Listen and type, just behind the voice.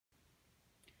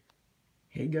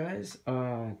Hey guys,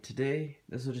 today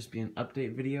this will just be an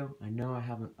update video. I know I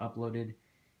haven't uploaded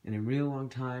in a really long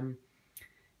time,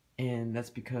 and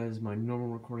that's because my normal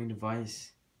recording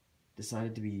device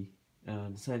decided to be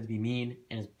mean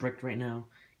and is bricked right now,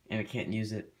 and I can't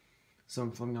use it. So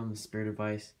I'm filming on the spare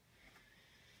device,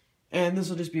 and this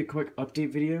will just be a quick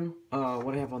update video.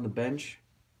 What I have on the bench,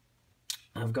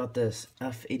 I've got this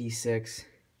F86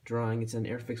 drawing. It's an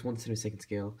Airfix 1/72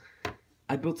 scale.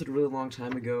 I built it a really long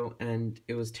time ago, and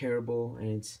it was terrible,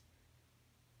 and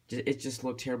it just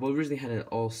looked terrible. It originally had an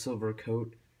all silver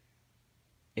coat,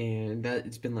 and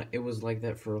it was like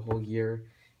that for a whole year,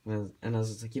 and I was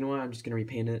just like, you know what, I'm just gonna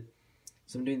repaint it.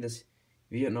 So I'm doing this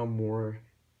Vietnam War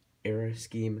era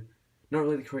scheme. Not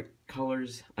really the correct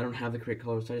colors. I don't have the correct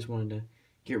colors, so I just wanted to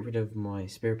get rid of my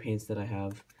spare paints that I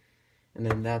have, and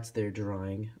then that's their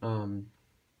drawing.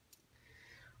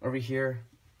 Over here,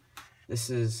 this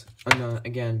is,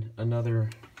 again,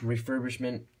 another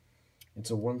refurbishment. It's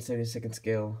a 1/72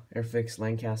 scale Airfix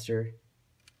Lancaster.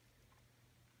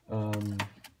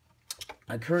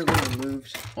 I currently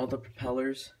removed all the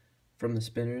propellers from the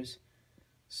spinners,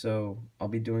 so I'll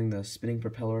be doing the spinning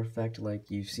propeller effect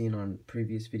like you've seen on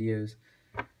previous videos,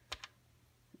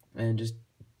 and just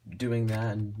doing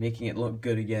that and making it look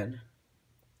good again.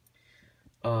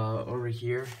 Over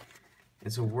here,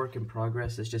 it's a work in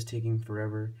progress. It's just taking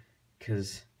forever,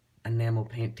 because enamel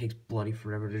paint takes bloody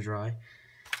forever to dry.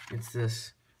 It's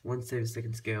this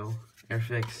 1/72 scale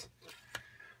Airfix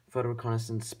Photo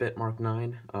Reconnaissance Spit Mark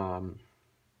 9.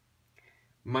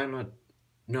 Might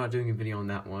not doing a video on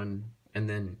that one. And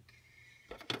then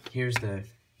here's the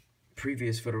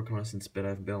previous Photo Reconnaissance Spit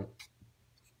I've built.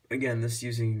 Again, this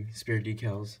using spare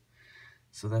decals.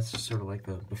 So that's just sort of like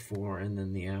the before and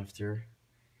then the after.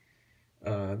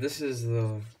 This is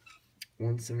the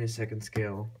 1/72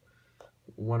 scale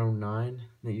 109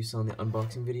 that you saw in the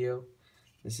unboxing video.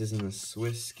 This is in the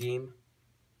Swiss scheme.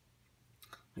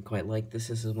 I quite like this.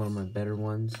 This is one of my better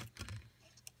ones.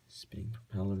 Spinning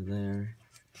propeller there.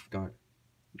 Got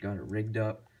it rigged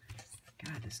up.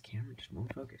 God, this camera just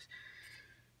won't focus.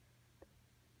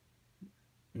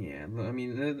 Yeah, I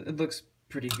mean, it looks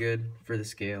pretty good for the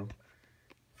scale,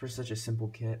 for such a simple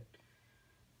kit.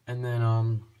 And then,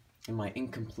 in my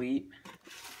incomplete,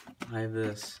 I have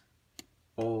this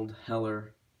old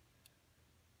Heller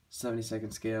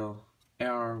 72nd scale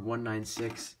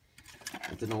AR-196.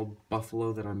 It's an old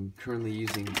Buffalo that I'm currently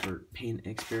using for paint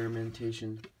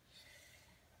experimentation.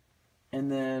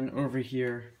 And then over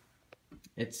here,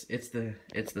 it's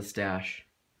the stash.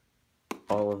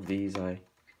 All of these, I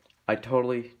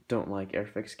totally don't like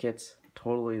Airfix kits.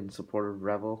 Totally in support of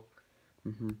Revel.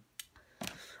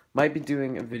 Might be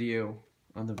doing a video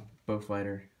on the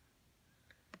Beaufighter.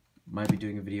 Might be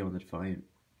doing a video on the Defiant.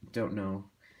 Don't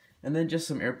know. And then just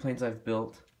some airplanes I've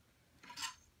built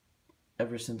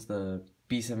ever since the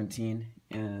B-17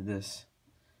 and this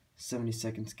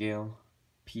 72nd scale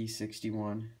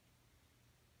P-61.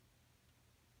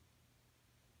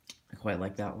 I quite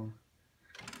like that one.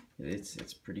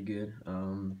 It's pretty good.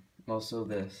 Also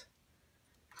this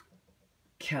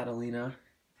Catalina,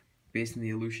 based in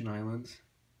the Aleutian Islands.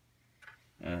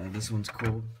 This one's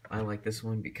cool. I like this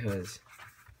one because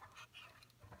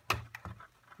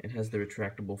it has the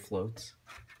retractable floats.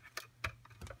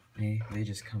 They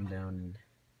just come down and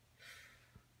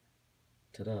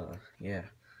ta-da, yeah.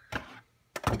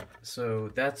 So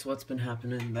that's what's been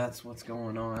happening. That's what's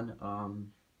going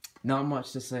on. Not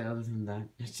much to say other than that.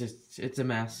 It's a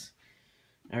mess.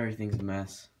 Everything's a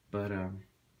mess. But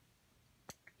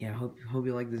yeah, hope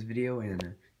you like this video,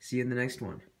 and see you in the next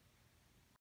one.